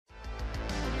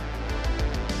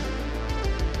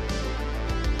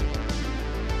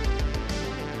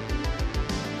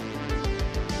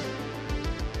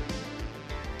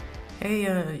Hey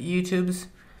YouTubes,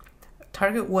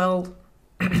 Target Weld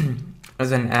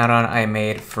is an add-on I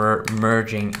made for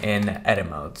merging in edit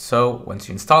mode. So once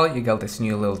you install it, you get this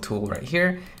new little tool right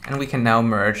here, and we can now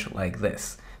merge like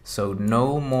this. So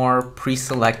no more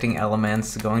pre-selecting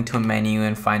elements, going to a menu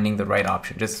and finding the right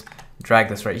option. Just drag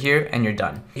this right here and you're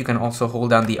done. You can also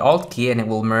hold down the Alt key and it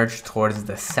will merge towards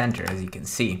the center, as you can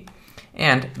see.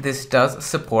 And this does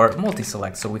support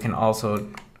multi-select, so we can also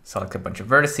select a bunch of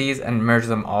vertices and merge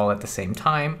them all at the same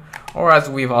time, or as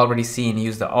we've already seen,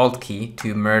 use the Alt key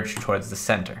to merge towards the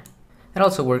center. It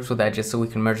also works with edges, so we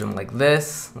can merge them like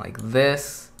this, like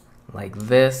this, like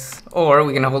this, or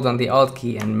we can hold on the Alt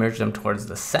key and merge them towards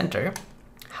the center.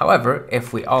 However,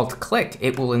 if we Alt click,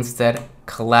 it will instead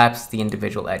collapse the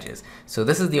individual edges. So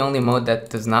this is the only mode that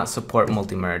does not support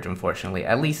multi-merge, unfortunately,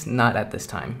 at least not at this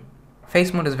time.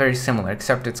 Face mode is very similar,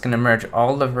 except it's going to merge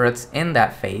all the verts in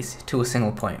that face to a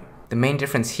single point. The main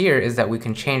difference here is that we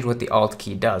can change what the Alt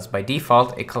key does. By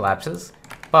default, it collapses,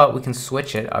 but we can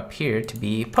switch it up here to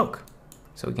be poke.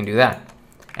 So we can do that.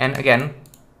 And again,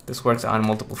 this works on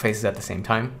multiple faces at the same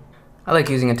time. I like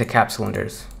using it to cap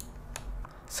cylinders.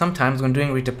 Sometimes when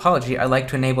doing retopology, I like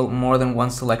to enable more than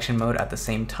one selection mode at the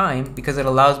same time because it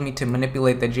allows me to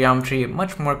manipulate the geometry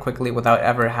much more quickly without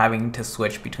ever having to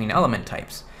switch between element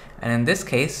types. And in this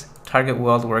case, Target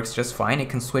Weld works just fine. It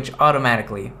can switch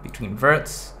automatically between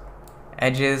verts,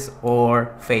 edges,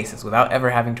 or faces without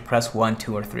ever having to press 1,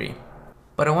 2, or 3.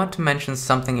 But I want to mention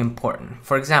something important.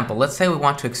 For example, let's say we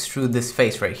want to extrude this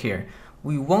face right here.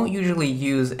 We won't usually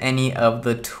use any of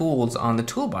the tools on the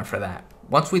toolbar for that.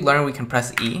 Once we learn, we can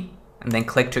press E and then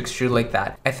click to extrude like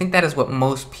that. I think that is what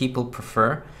most people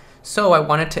prefer, so I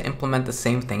wanted to implement the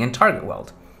same thing in Target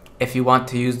Weld. If you want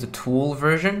to use the tool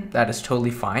version, that is totally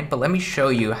fine, but let me show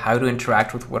you how to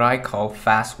interact with what I call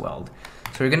fast weld.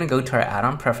 So we're going to go to our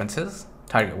add-on preferences,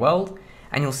 Target Weld,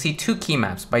 and you'll see two key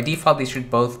maps. By default, these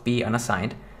should both be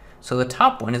unassigned. So the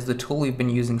top one is the tool we've been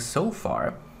using so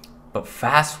far, but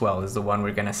fast weld is the one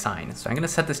we're going to assign. So I'm going to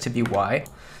set this to be Y.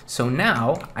 So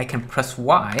now I can press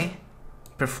Y,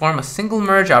 perform a single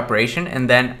merge operation, and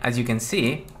then as you can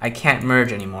see, I can't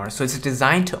merge anymore. So it's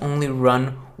designed to only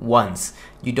run once.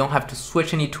 You don't have to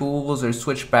switch any tools or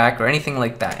switch back or anything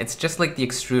like that. It's just like the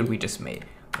extrude we just made.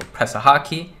 We'll press a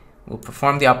hotkey, we'll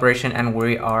perform the operation, and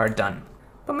we are done.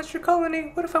 But Mr.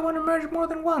 Colony, what if I want to merge more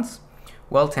than once?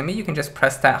 Well, Timmy, you can just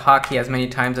press that hotkey as many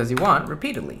times as you want,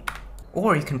 repeatedly.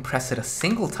 Or you can press it a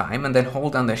single time and then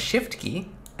hold down the Shift key,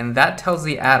 and that tells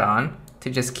the add-on to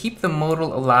just keep the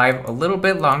modal alive a little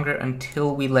bit longer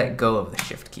until we let go of the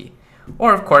Shift key.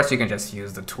 Or of course, you can just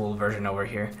use the tool version over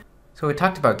here. So we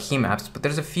talked about key maps, but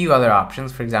there's a few other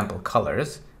options. For example,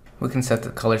 colors. We can set the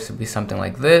colors to be something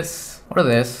like this or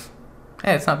this.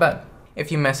 Hey, it's not bad.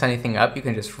 If you mess anything up, you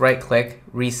can just right click,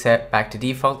 reset back to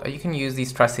default, or you can use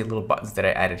these trusty little buttons that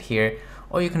I added here,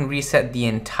 or you can reset the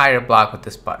entire block with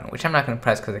this button, which I'm not going to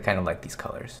press because I kind of like these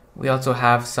colors. We also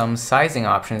have some sizing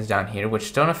options down here,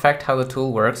 which don't affect how the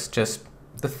tool works, just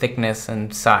the thickness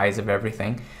and size of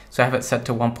everything. So I have it set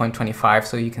to 1.25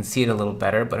 so you can see it a little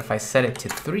better, but if I set it to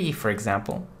 3, for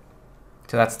example,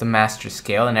 so that's the master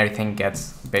scale and everything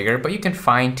gets bigger, but you can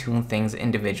fine tune things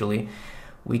individually.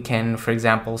 We can, for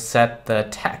example, set the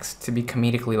text to be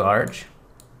comedically large.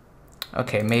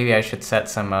 Okay, maybe I should set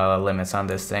some limits on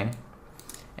this thing.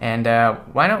 And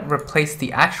why not replace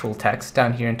the actual text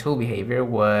down here in tool behavior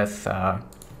with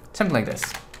something like this,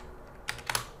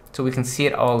 so we can see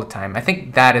it all the time. I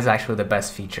think that is actually the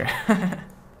best feature.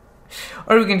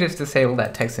 Or we can just disable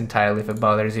that text entirely if it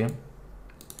bothers you.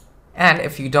 And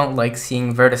if you don't like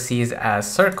seeing vertices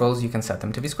as circles, you can set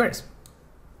them to be squares.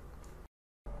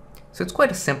 So it's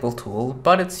quite a simple tool,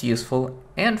 but it's useful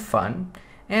and fun,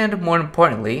 and more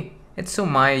importantly, it's so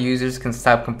my users can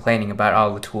stop complaining about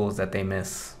all the tools that they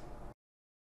miss.